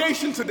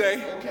foundation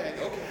today. Okay.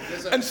 Okay.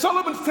 Yes, sir. And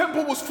Solomon's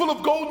temple was full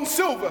of gold and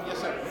silver. Yes,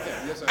 sir.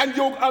 Okay. Yes, sir. And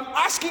I'm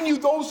asking you,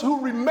 those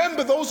who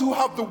remember, those who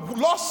have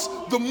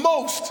lost the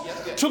most,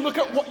 to look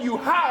at what you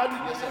had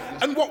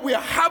and what we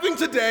are having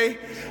today.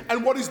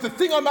 And what is the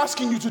thing I'm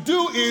asking you to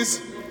do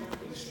is,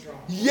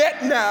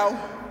 yet now,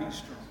 Be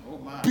strong. Oh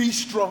my. be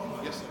strong.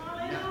 Yes,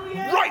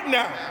 sir. Right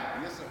now.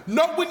 Yes, sir.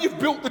 Not when you've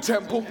built the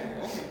temple.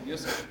 Okay.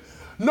 Yes, sir.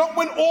 Not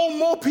when all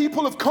more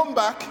people have come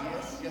back.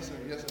 Yes, sir.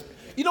 Yes, sir.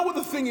 You know what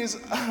the thing is?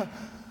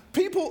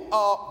 People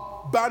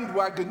are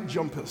bandwagon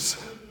jumpers.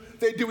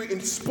 They do it in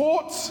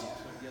sports.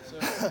 Yes,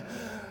 sir.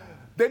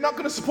 They're not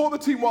going to support the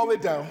team while they're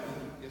down.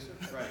 Yes,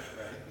 sir. Right. Right.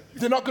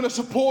 They're not going to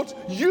support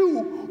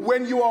you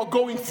when you are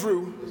going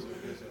through.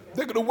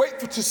 They're going to wait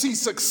to see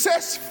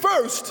success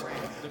first,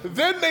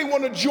 then they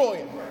want to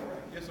join.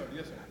 Yes, sir.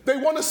 Yes, sir. They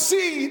want to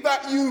see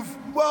that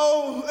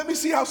let me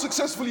see how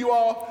successful you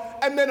are,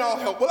 and then I'll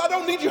help. Well, I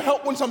don't need your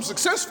help once I'm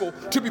successful,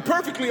 to be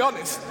perfectly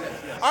honest.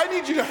 I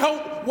need you to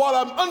help while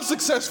I'm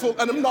unsuccessful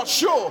and I'm not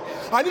sure.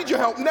 I need your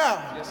help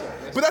now.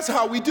 But that's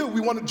how we do.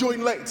 We want to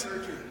join late.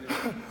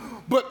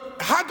 But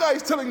Haggai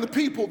is telling the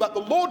people that the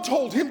Lord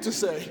told him to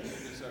say,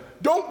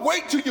 don't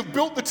wait till you've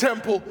built the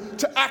temple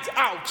to act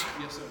out.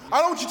 I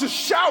don't want you to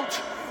shout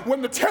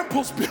when the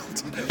temple's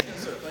built.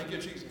 Yes, sir. Thank you,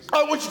 Jesus.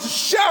 I want you to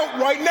shout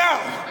right now.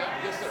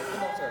 Yes, sir.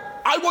 Come on, sir.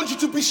 I want you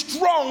to be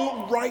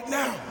strong right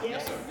now.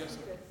 Yes, sir. Yes, sir.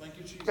 Thank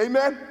you, Jesus.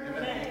 Amen?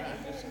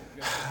 Yes, sir.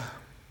 Yes, sir.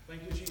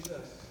 Thank you,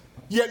 Jesus.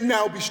 Yet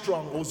now be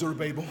strong, O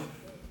Zerubbabel,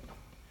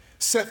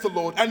 saith the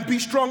Lord, and be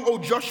strong, O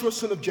Joshua,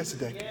 son of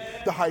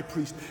Josedek, the high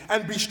priest,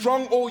 and be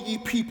strong, O ye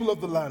people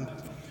of the land,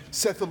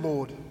 saith the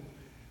Lord,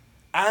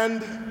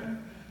 and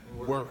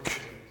work.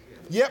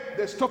 Yep,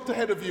 there's stuff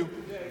ahead of you.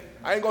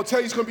 I ain't going to tell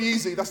you it's going to be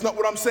easy. That's not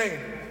what I'm saying.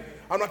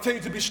 I'm not telling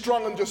you to be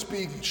strong and just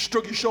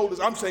shrug your shoulders.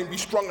 I'm saying be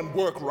strong and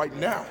work right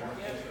now.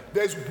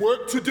 There's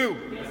work to do.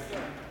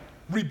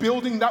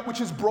 Rebuilding that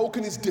which is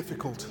broken is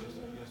difficult.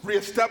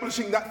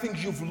 Reestablishing that thing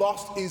you've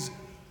lost is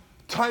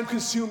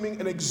time-consuming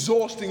and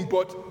exhausting,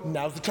 but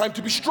now's the time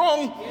to be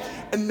strong,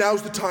 and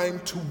now's the time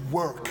to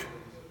work.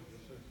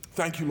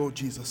 Thank you, Lord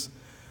Jesus.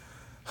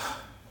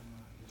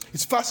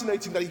 It's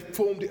fascinating that he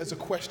formed it as a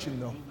question,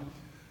 though.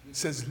 It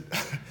says,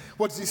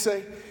 what does he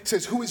say? He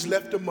says, who is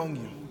left among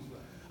you?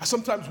 I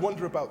sometimes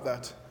wonder about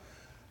that.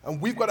 And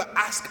we've got to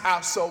ask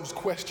ourselves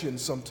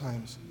questions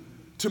sometimes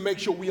to make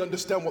sure we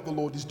understand what the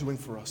Lord is doing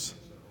for us.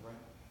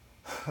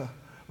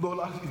 Lord,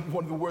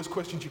 one of the worst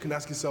questions you can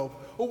ask yourself,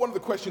 or one of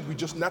the questions we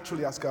just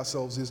naturally ask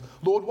ourselves is,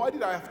 Lord, why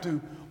did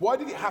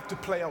it have to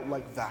play out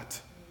like that?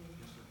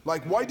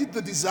 Like, why did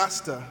the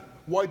disaster,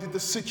 why did the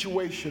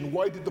situation,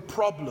 why did the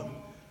problem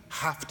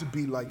have to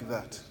be like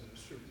that?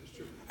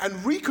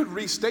 And we could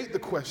restate the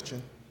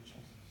question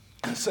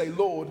and say,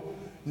 Lord,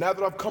 now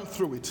that I've come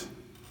through it,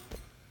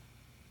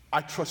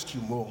 I trust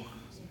you more.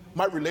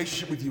 My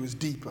relationship with you is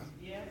deeper.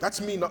 That's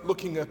me not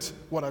looking at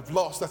what I've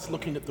lost, that's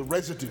looking at the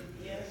residue.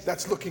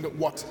 That's looking at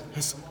what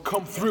has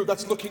come through.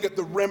 That's looking at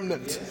the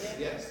remnant.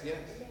 Yes.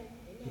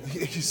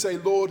 You say,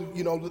 Lord,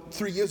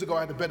 3 years ago I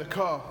had a better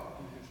car.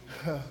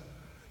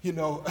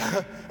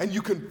 And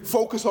you can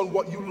focus on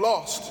what you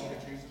lost.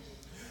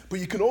 But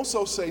you can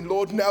also say,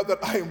 Lord, now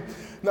that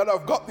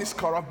I've got this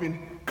car, I've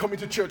been coming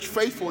to church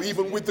faithful,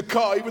 even with the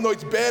car, even though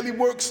it barely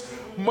works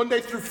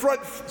Monday through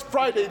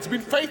Friday, it's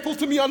been faithful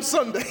to me on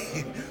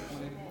Sunday.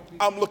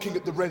 I'm looking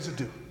at the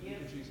residue.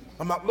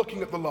 I'm not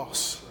looking at the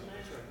loss.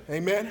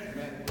 Amen?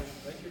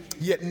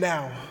 Yet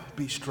now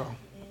be strong.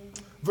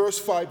 Verse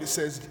 5, it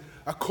says,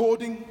 and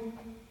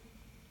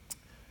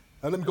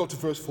let me go to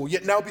verse 4.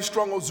 Yet now be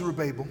strong, O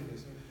Zerubbabel,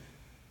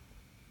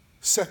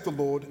 saith the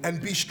Lord, and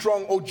be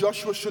strong, O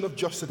Joshua, son of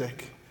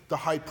Josedek, the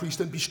high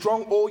priest, and be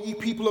strong, all ye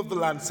people of the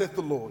land, saith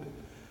the Lord,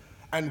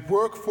 and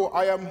work, for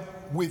I am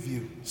with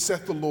you,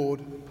 saith the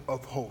Lord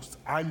of hosts.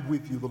 I'm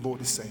with you, the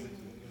Lord is saying.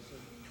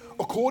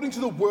 According to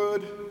the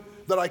word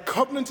that I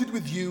covenanted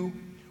with you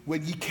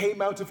when ye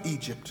came out of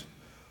Egypt,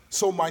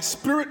 so my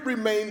spirit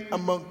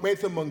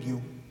remaineth among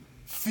you.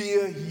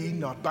 Fear ye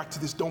not. Back to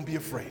this, don't be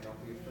afraid.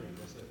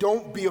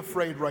 Don't be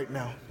afraid right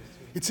now.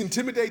 It's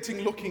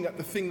intimidating looking at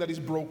the thing that is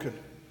broken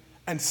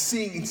and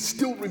seeing it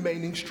still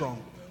remaining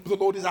strong. But the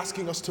Lord is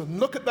asking us to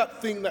look at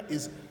that thing that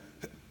is,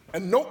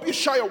 and don't be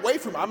shy away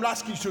from it. I'm not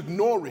asking you to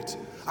ignore it.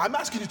 I'm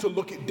asking you to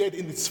look it dead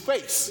in its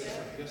face.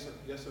 Yes,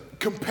 sir.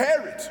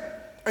 Compare it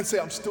and say,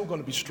 I'm still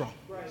going to be strong.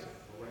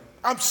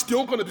 I'm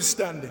still going to be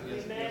standing.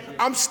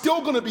 I'm still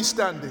going to be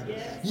standing.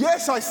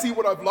 Yes, I see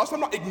what I've lost. I'm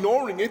not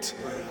ignoring it.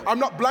 I'm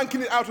not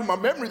blanking it out of my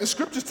memory. The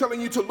scripture's telling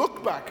you to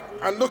look back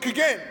and look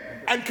again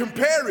and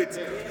compare it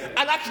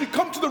and actually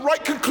come to the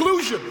right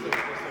conclusion.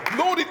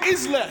 Lord, it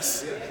is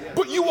less,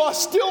 but you are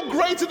still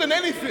greater than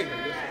anything.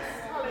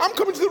 I'm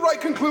coming to the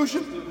right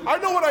conclusion. I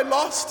know what I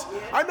lost.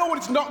 I know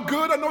it's not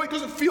good. I know it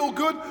doesn't feel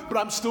good, but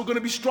I'm still going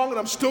to be strong, and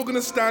I'm still going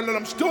to stand, and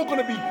I'm still going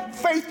to be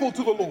faithful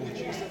to the Lord.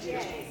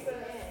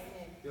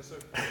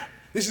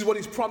 This is what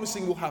he's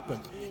promising will happen,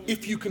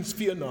 if you can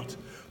fear not.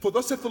 For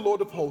thus saith the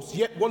Lord of hosts,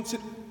 yet once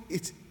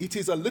it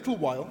is a little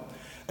while,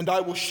 and I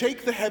will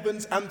shake the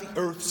heavens and the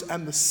earths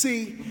and the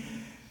sea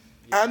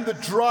and the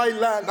dry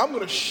land. I'm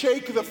going to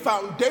shake the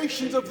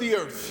foundations of the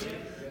earth.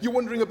 You're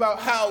wondering about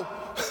how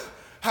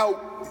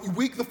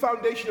weak the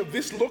foundation of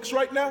this looks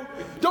right now?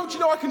 Don't you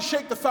know I can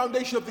shake the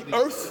foundation of the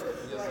earth?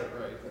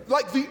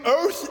 Like the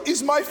earth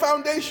is my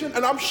foundation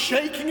and I'm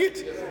shaking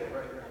it?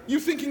 You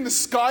thinking the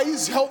sky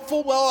is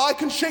helpful? Well, I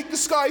can shake the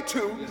sky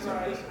too.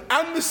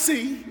 And the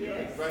sea.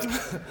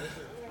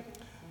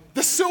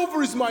 The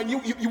silver is mine.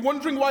 You're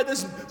wondering why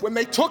when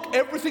they took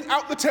everything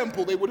out the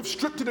temple, they would have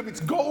stripped it of its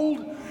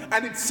gold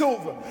and its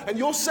silver. And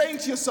you're saying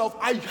to yourself,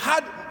 I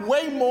had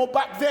way more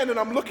back then and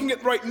I'm looking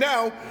at right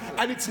now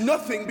and it's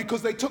nothing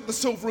because they took the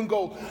silver and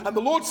gold. And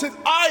the Lord said,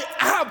 I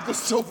have the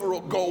silver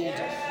or gold.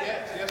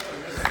 Yes.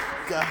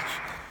 Gosh.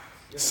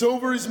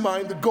 Silver is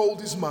mine, the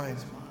gold is mine.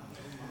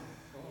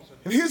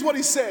 And here's what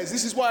he says.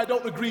 This is why I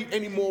don't agree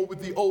anymore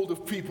with the older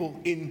people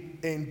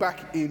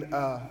back in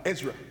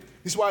Ezra.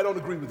 This is why I don't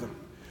agree with them.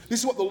 This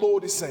is what the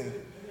Lord is saying.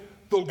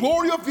 The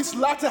glory of this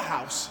latter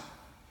house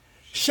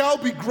shall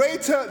be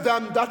greater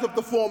than that of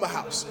the former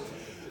house.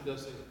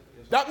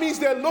 That means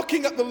they're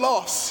looking at the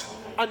loss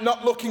and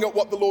not looking at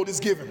what the Lord has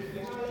given.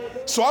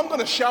 So I'm going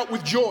to shout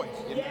with joy.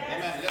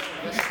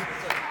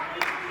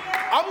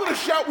 I'm going to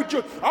shout with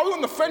joy. I was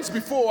on the fence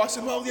before. I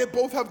said, well, yeah,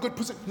 both have good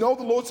position. No,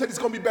 the Lord said it's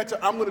going to be better.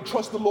 I'm going to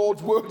trust the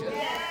Lord's word.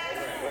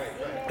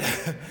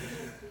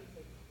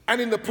 And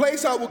in the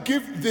place I will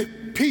give the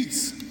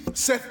peace,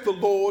 saith the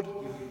Lord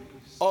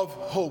of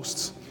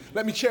hosts.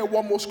 Let me share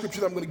one more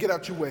scripture that I'm going to get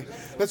out your way.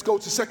 Let's go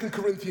to 2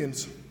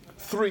 Corinthians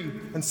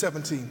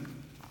 3:17.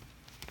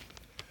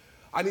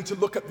 I need to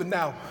look at the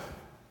now.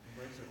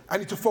 I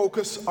need to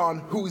focus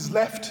on who is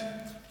left,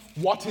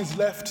 what is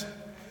left,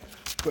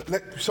 But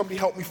let somebody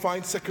help me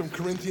find 2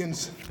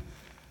 Corinthians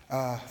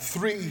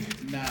 3.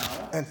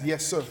 Now, And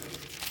yes, sir.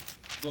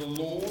 the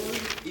Lord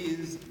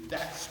is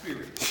that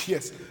Spirit.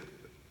 Yes.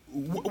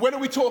 When are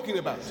we talking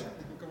about?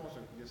 Come on, sir.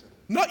 Yes, sir.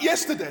 Not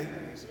yesterday.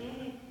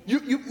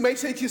 You may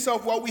say to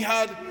yourself, well, we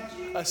had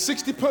a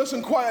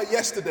 60-person choir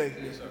yesterday.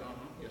 Yes, sir.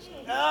 Yes,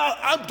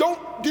 sir.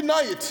 Don't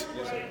deny it.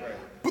 Yes, sir. Right.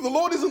 But the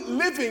Lord isn't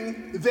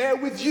living there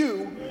with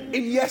you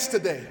in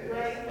yesterday.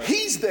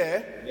 He's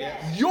there.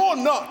 Yes. You're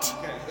not.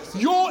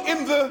 You're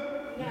in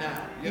the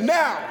Now. Yes.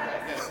 now.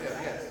 Yes, yes,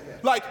 yes,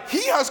 yes. Like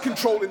he has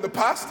control in the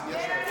past.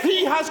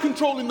 He has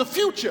control in the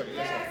future.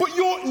 But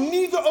you're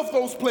neither of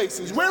those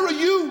places. Where are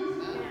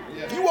you?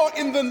 You are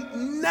in the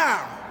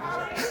now.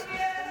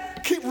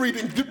 Keep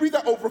reading. Read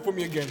that over for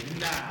me again.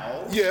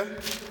 Now, Yeah.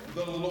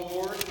 the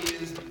Lord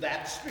is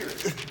that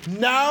Spirit.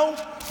 Now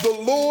the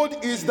Lord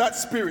is that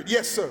Spirit.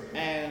 Yes, sir.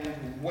 And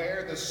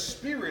where the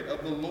Spirit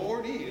of the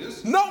Lord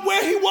is. Not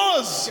where he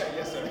was. Yeah,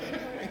 yes, sir.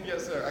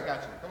 Yes, sir. I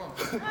got you. Come on.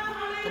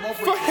 Come on.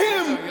 For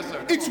him, Yes,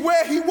 sir. it's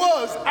where he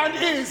was and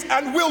is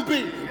and will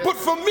be. But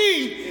for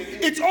me,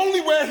 it's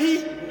only where he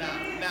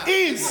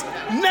is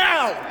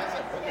now. Yes,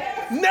 sir.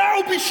 Okay.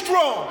 Now be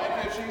strong.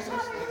 Thank you, Jesus.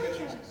 Thank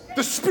you, Jesus.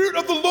 The Spirit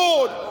of the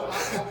Lord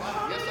Yes, sir.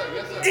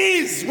 Yes, sir.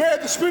 is where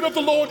the Spirit of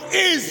the Lord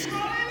is.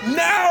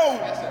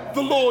 Now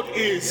the Lord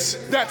is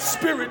that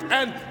Spirit,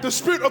 and the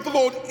Spirit of the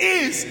Lord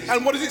is.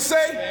 And what does it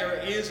say? There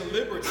is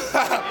liberty.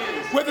 There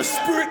is. Where the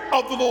Spirit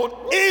of the Lord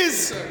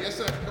is, Yes,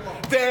 sir. Come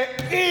on. there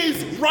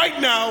is right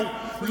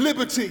now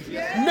liberty.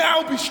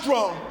 Now be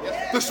strong.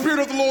 The Spirit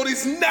of the Lord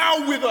is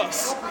now with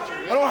us.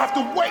 I don't have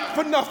to wait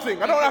for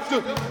nothing. I don't have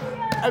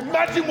to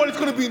imagine what it's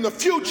going to be in the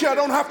future. I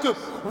don't have to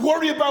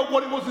worry about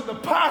what it was in the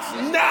past.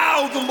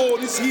 Now the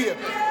Lord is here.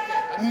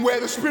 And where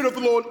the Spirit of the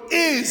Lord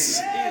is,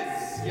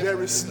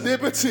 there is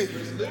liberty.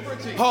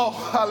 Oh,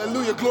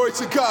 hallelujah. Glory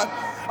to God.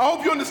 I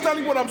hope you're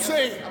understanding what I'm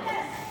saying.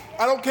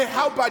 I don't care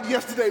how bad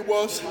yesterday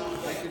was.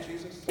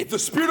 If the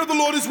Spirit of the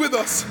Lord is with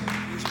us,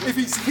 if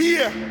he's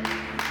here,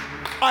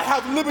 I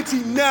have liberty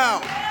now.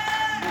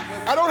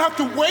 I don't have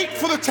to wait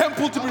for the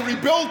temple to be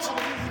rebuilt.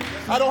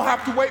 I don't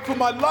have to wait for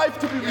my life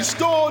to be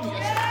restored.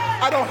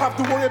 I don't have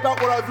to worry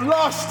about what I've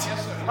lost.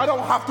 I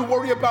don't have to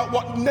worry about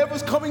what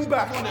never's coming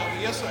back.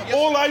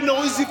 All I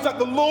know is if that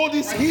the Lord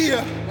is here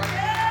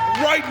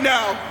right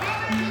now,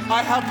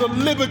 I have the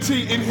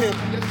liberty in him.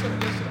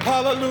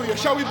 Hallelujah.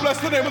 Shall we bless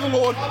the name of the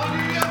Lord?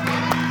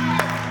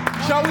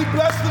 Shall we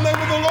bless the name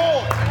of the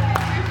Lord?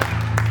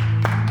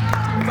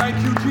 Thank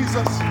you,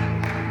 Jesus.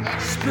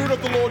 Spirit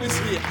of the Lord is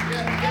here.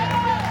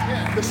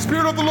 The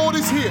Spirit of the Lord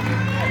is here.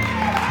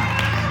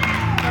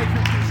 Thank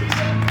you,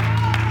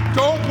 Jesus.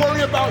 Don't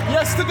worry about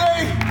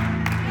yesterday.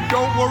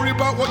 Don't worry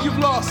about what you've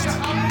lost.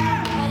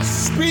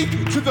 Speak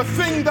to the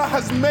thing that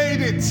has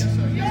made it.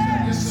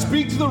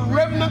 Speak to the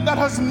remnant that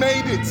has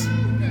made it.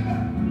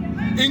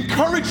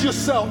 Encourage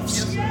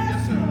yourselves.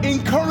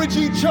 Encourage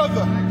each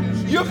other.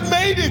 You've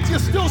made it. You're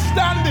still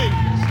standing.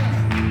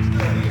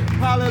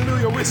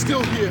 Hallelujah. We're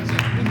still here.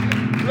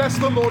 Bless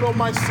the Lord, oh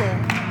my soul,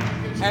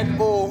 and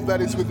all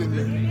that is within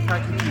me.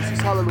 Thank you, Jesus.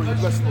 Hallelujah.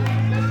 Bless the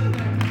Lord.